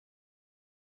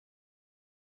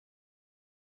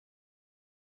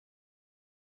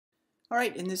All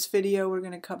right, in this video we're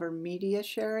going to cover media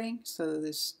sharing. So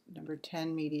this number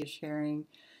 10, media sharing.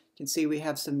 You can see we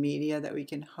have some media that we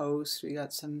can host. We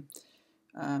got some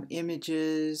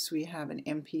images, we have an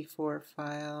MP4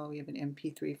 file, we have an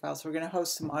MP3 file. So we're going to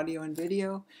host some audio and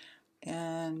video.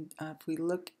 And if we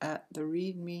look at the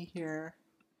README here,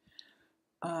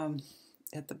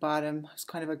 at the bottom, it's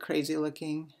kind of a crazy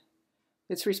looking.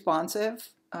 It's responsive,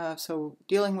 so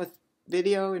dealing with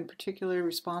video in particular,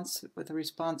 with the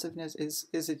responsiveness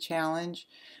is a challenge,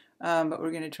 but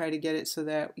we're going to try to get it so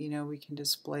that we can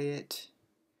display it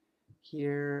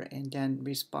here, and then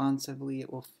responsively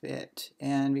it will fit.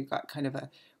 And we've got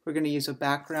we're going to use a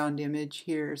background image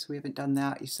here, so we haven't done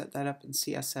that. You set that up in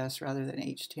CSS rather than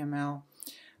HTML.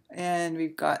 And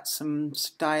we've got some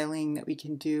styling that we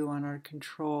can do on our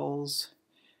controls.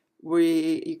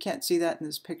 You can't see that in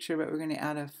this picture, but we're going to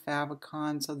add a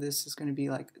favicon. So this is going to be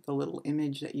like the little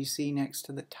image that you see next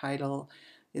to the title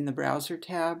in the browser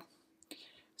tab.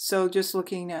 So just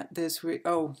looking at this,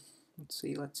 let's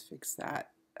see, let's fix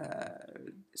that.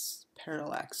 This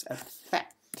parallax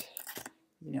effect,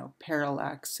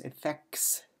 parallax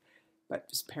effects, but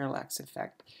just parallax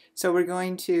effect. So we're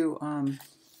going to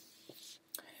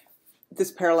this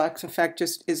parallax effect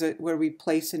just is where we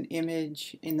place an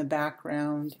image in the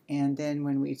background, and then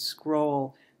when we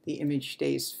scroll, the image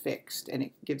stays fixed and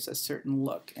it gives a certain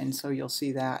look. And so you'll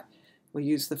see that. We'll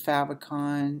use the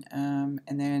favicon, and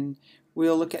then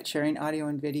we'll look at sharing audio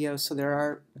and video. So there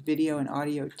are video and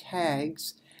audio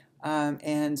tags.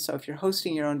 And so if you're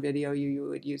hosting your own video, you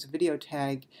would use a video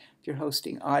tag. If you're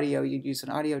hosting audio, you'd use an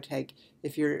audio tag.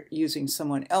 If you're using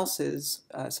someone else's,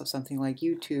 so something like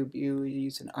YouTube, you would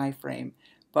use an iframe,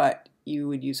 but you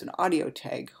would use an audio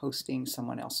tag hosting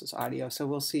someone else's audio. So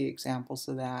we'll see examples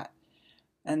of that.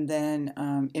 And then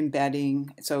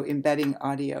embedding. So embedding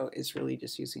audio is really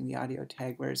just using the audio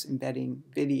tag, whereas embedding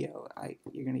video,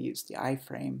 you're going to use the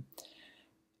iframe.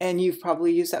 And you've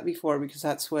probably used that before, because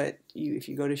that's what if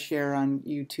you go to share on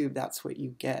YouTube, that's what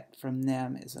you get from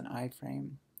them, is an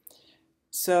iframe.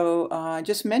 So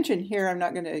just mention here, I'm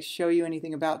not going to show you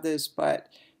anything about this, but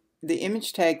the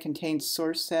image tag contains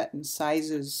source set and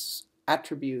sizes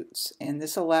attributes, and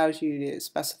this allows you to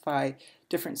specify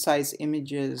different size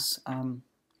images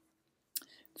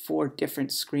for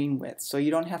different screen widths. So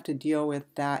you don't have to deal with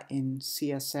that in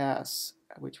CSS,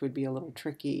 which would be a little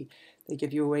tricky. They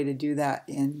give you a way to do that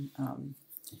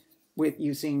with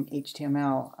using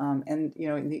HTML.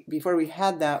 And before we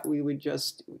had that, we would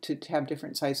just to have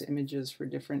different size images for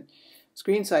different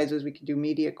screen sizes, we could do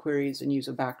media queries and use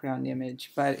a background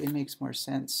image. But it makes more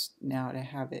sense now to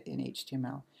have it in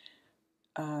HTML.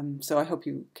 So I hope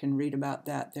you can read about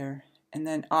that there. And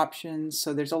then options.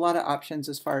 So there's a lot of options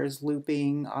as far as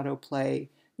looping, autoplay.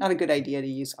 Not a good idea to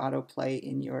use autoplay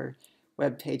in your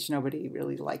web page. Nobody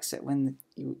really likes it when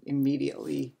you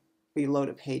immediately reload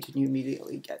a page and you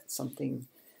immediately get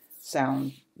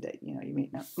sound that you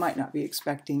might not be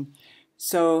expecting.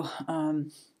 So,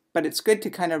 but it's good to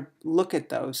kind of look at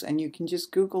those, and you can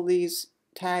just Google these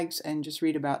tags and just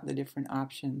read about the different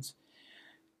options.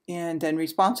 And then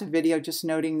responsive video, just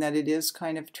noting that it is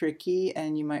kind of tricky,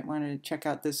 and you might want to check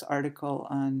out this article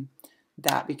on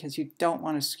that, because you don't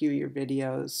want to skew your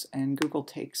videos, and Google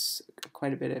takes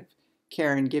quite a bit of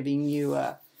care in giving you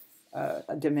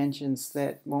dimensions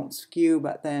that won't skew,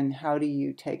 but then how do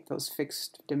you take those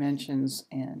fixed dimensions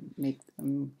and make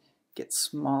them get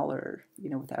smaller,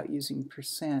 without using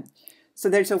 %. So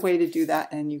there's a way to do that,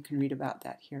 and you can read about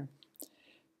that here.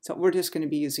 So we're just going to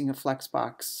be using a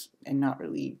flexbox and not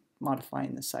really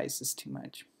modifying the sizes too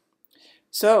much.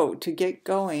 So to get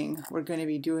going, we're going to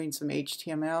be doing some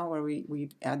HTML where we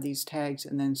add these tags,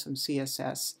 and then some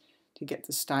CSS to get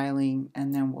the styling,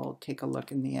 and then we'll take a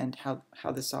look in the end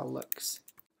how this all looks.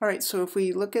 All right, so if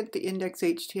we look at the index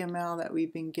HTML that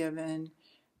we've been given,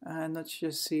 and let's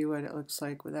just see what it looks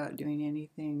like without doing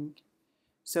anything.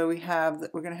 So we're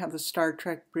going to have the Star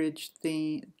Trek bridge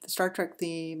theme, the Star Trek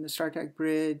theme, the Star Trek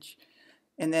bridge,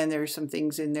 and then there's some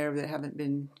things in there that haven't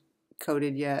been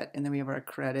coded yet, and then we have our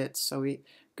credits. So we're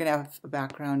going to have a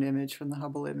background image from the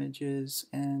Hubble Images,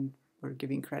 and we're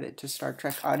giving credit to Star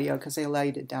Trek Audio because they allow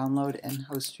you to download and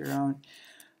host your own.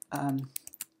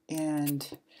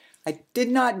 And I did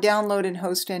not download and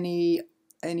host any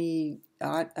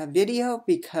video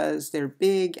because they're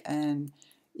big, and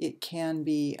it can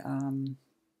be,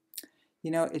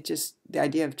 the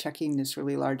idea of checking this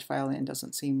really large file in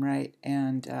doesn't seem right,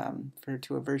 and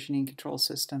to a versioning control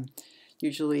system.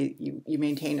 Usually you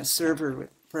maintain a server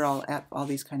for all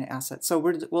these kind of assets. So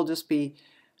we'll just be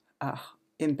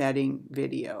embedding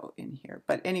video in here.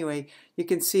 But anyway, you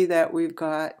can see that we've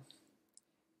got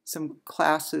some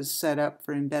classes set up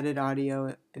for embedded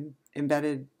audio,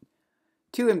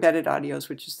 two embedded audios,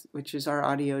 which is our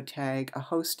audio tag, a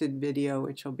hosted video,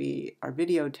 which will be our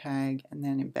video tag, and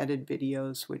then embedded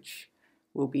videos, which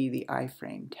will be the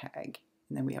iframe tag.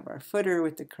 And then we have our footer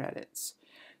with the credits.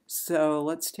 So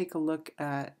let's take a look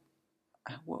at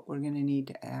what we're going to need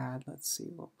to add. Let's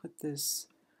see, we'll put this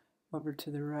over to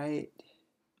the right,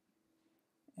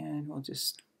 and we'll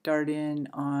just start in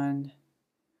on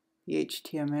the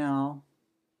HTML.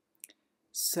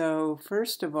 So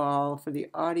first of all, for the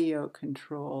audio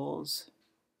controls,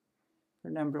 for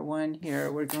number 1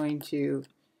 here, we're going to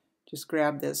just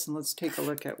grab this and let's take a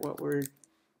look at what we're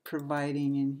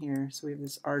providing in here. So we have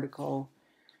this article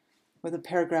with a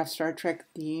paragraph Star Trek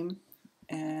theme,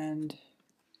 and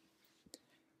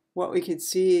what we could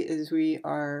see is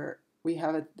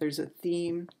there's a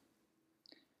theme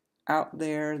out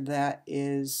there that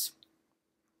it's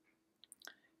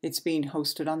being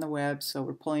hosted on the web, so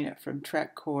we're pulling it from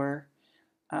Trek Core.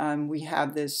 We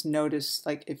have this notice,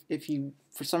 like if you,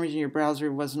 for some reason your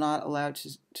browser was not allowed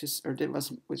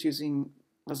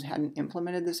hadn't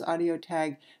implemented this audio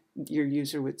tag, your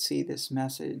user would see this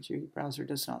message, your browser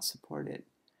does not support it.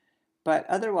 But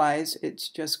otherwise, it's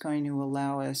just going to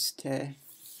allow us to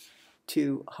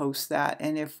host that.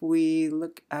 And if we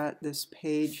look at this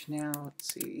page now,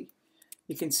 let's see,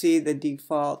 you can see the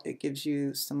default, it gives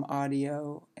you some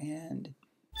audio, and you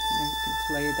can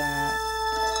play that.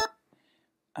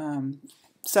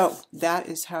 So that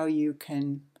is how you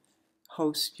can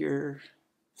host your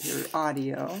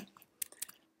audio.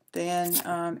 Then,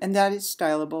 and that is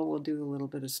stylable. We'll do a little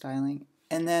bit of styling.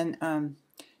 And then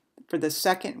for the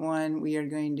second one, we are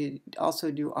going to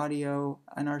also do audio,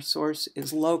 and our source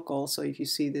is local. So if you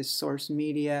see this source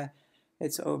media,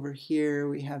 it's over here.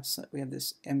 We have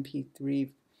this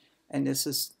MP3, and this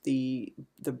is the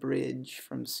bridge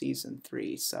from season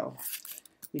 3. So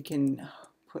you can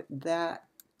put that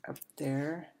up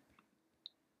there.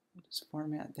 Just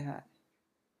format that.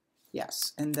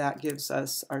 Yes, and that gives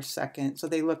us our second. So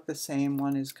they look the same.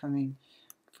 One is coming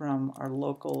from our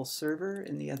local server,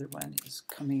 and the other one is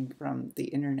coming from the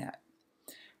internet.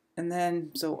 And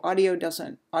then, so audio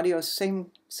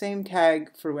same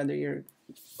tag for whether you're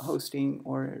hosting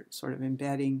or sort of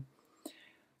embedding.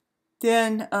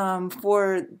 Then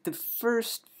for the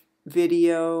first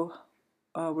video,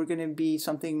 we're going to be use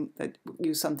something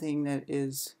that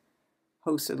is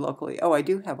hosted locally. Oh, I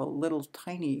do have a little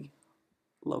tiny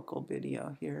local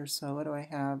video here. So what do I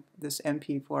have? This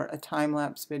MP4, a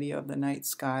time-lapse video of the night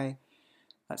sky.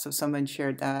 So someone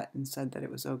shared that and said that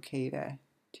it was okay to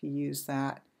use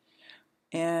that.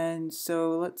 And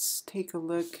so let's take a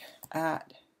look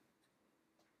at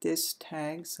this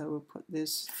tag. So we'll put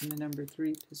this in the number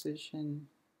 3 position.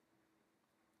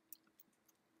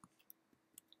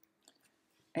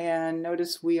 And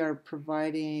notice we are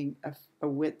providing a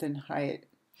width and height.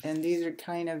 And these are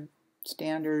kind of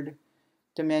standard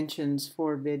dimensions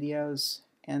for videos,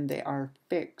 and they are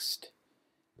fixed.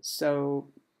 So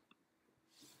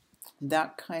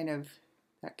that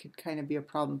could kind of be a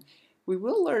problem. We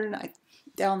will learn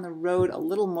down the road a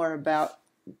little more about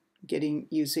keeping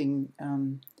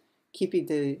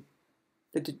the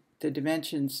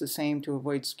dimensions the same to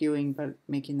avoid skewing, but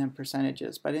making them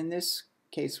percentages. But in this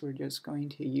case, we're just going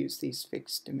to use these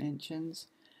fixed dimensions.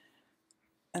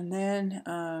 And then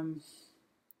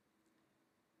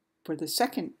for the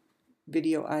second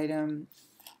video item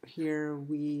here,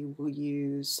 we will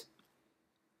use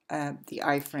the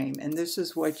iframe. And this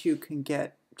is what you can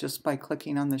get just by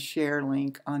clicking on the share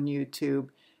link on YouTube.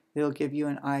 It'll give you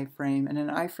an iframe. And an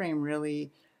iframe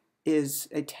really is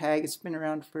a tag, it's been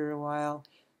around for a while,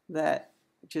 that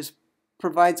just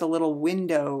provides a little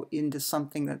window into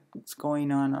something that's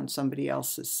going on somebody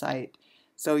else's site.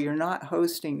 So you're not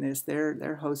hosting this,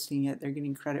 they're hosting it, they're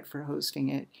getting credit for hosting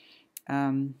it,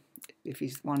 if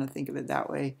you want to think of it that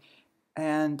way.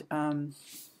 And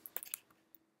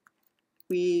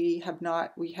we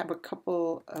have a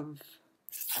couple of,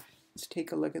 let's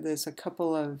take a look at this, a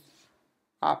couple of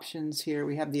options here.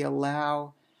 We have the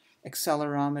allow,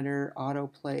 accelerometer,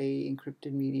 autoplay,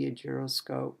 encrypted media,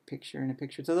 gyroscope, picture in a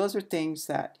picture. So those are things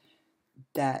that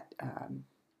are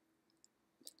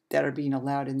being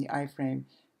allowed in the iframe.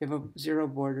 We have a 0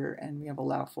 border, and we have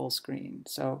allow full screen.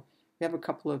 So we have a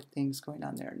couple of things going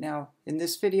on there. Now in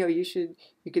this video, you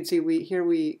can see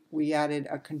we added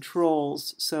a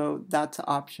controls, so that's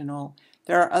optional.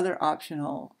 There are other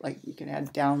optional, like you can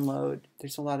add download.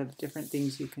 There's a lot of different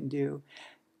things you can do.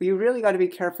 But you really got to be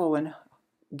careful when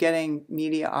getting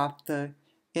media off the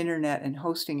internet and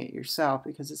hosting it yourself,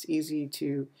 because it's easy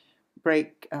to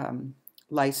break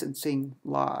licensing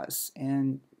laws.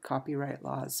 And copyright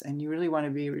laws, and you really want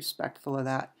to be respectful of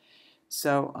that.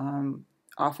 So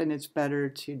often it's better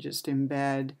to just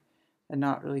embed and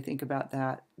not really think about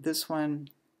that. This one,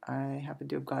 I happen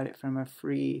to have got it from a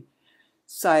free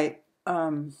site.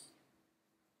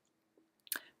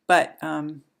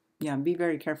 Yeah, be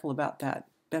very careful about that.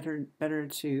 Better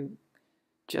to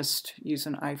just use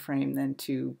an iframe than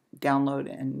to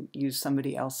download and use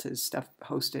somebody else's stuff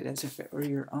hosted as if it were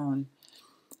your own.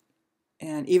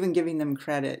 And even giving them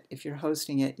credit, if you're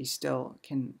hosting it, you still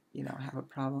can, have a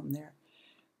problem there.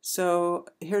 So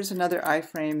here's another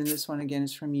iframe, and this one again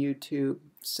is from YouTube.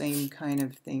 Same kind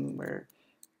of thing where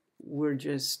we're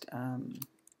just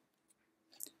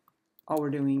all we're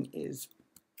doing is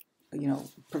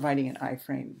providing an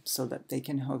iframe so that they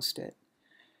can host it.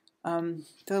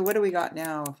 So what do we got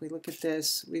now? If we look at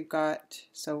this, we've got,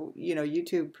 so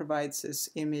YouTube provides this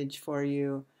image for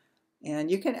you,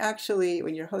 and you can actually,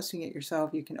 when you're hosting it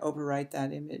yourself, you can overwrite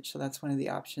that image. So that's one of the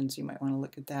options. You might want to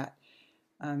look at that.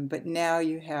 But now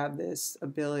you have this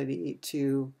ability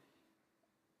to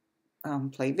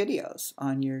play videos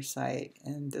on your site,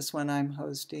 and this one I'm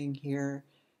hosting here,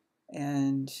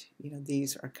 and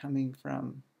these are coming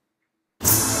from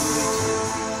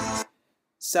YouTube.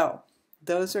 So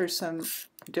those are some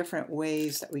different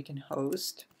ways that we can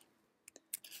host.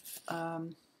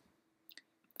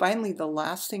 Finally, the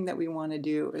last thing that we want to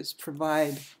do is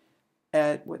provide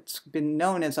what's been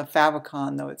known as a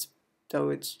favicon, though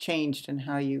it's changed in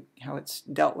how it's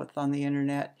dealt with on the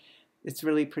internet. It's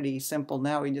really pretty simple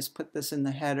now. We just put this in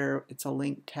the header. It's a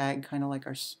link tag, kind of like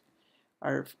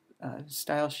our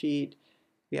style sheet.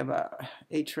 We have a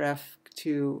href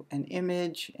to an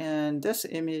image, and this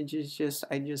image is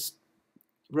I just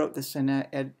wrote this in a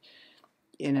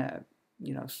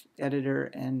editor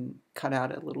and cut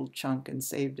out a little chunk and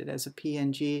saved it as a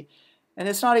PNG. And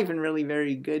it's not even really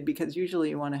very good, because usually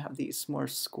you want to have these more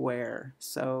square.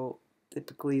 So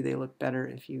typically they look better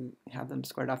if you have them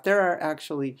squared off.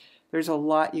 There's a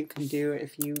lot you can do.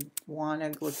 If you want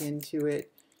to look into it,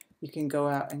 you can go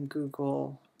out and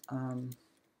Google, I'm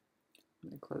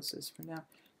going to close this for now.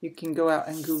 You can go out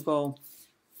and Google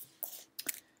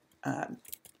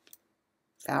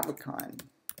favicon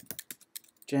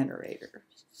generator.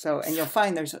 So, and you'll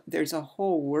find there's a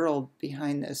whole world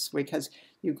behind this, because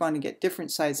you're going to get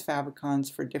different size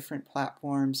favicons for different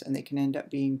platforms, and they can end up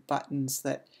being buttons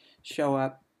that show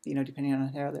up, depending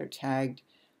on how they're tagged,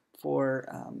 for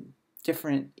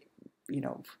different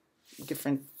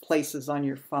places on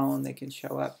your phone. They can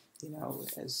show up,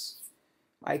 as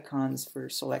icons for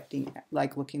selecting,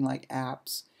 looking like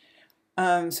apps.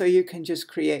 So you can just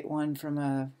create one from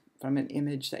an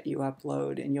image that you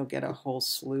upload, and you'll get a whole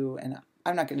slew. And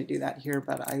I'm not going to do that here,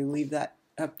 but I leave that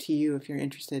up to you if you're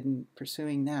interested in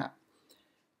pursuing that.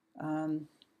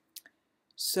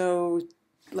 So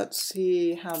let's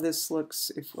see how this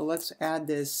looks. Let's add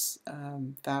this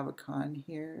favicon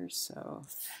here. So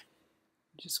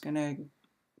I'm just going to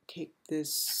take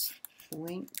this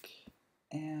link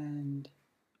and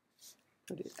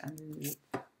put it underneath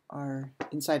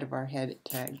inside of our head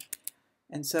tag.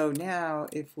 And so now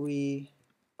if we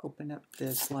open up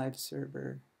this live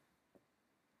server,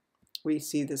 we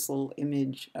see this little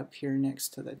image up here next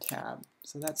to the tab.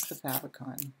 So that's the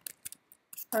favicon.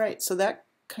 All right, so that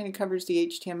kind of covers the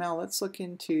HTML. Let's look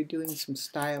into doing some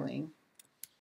styling.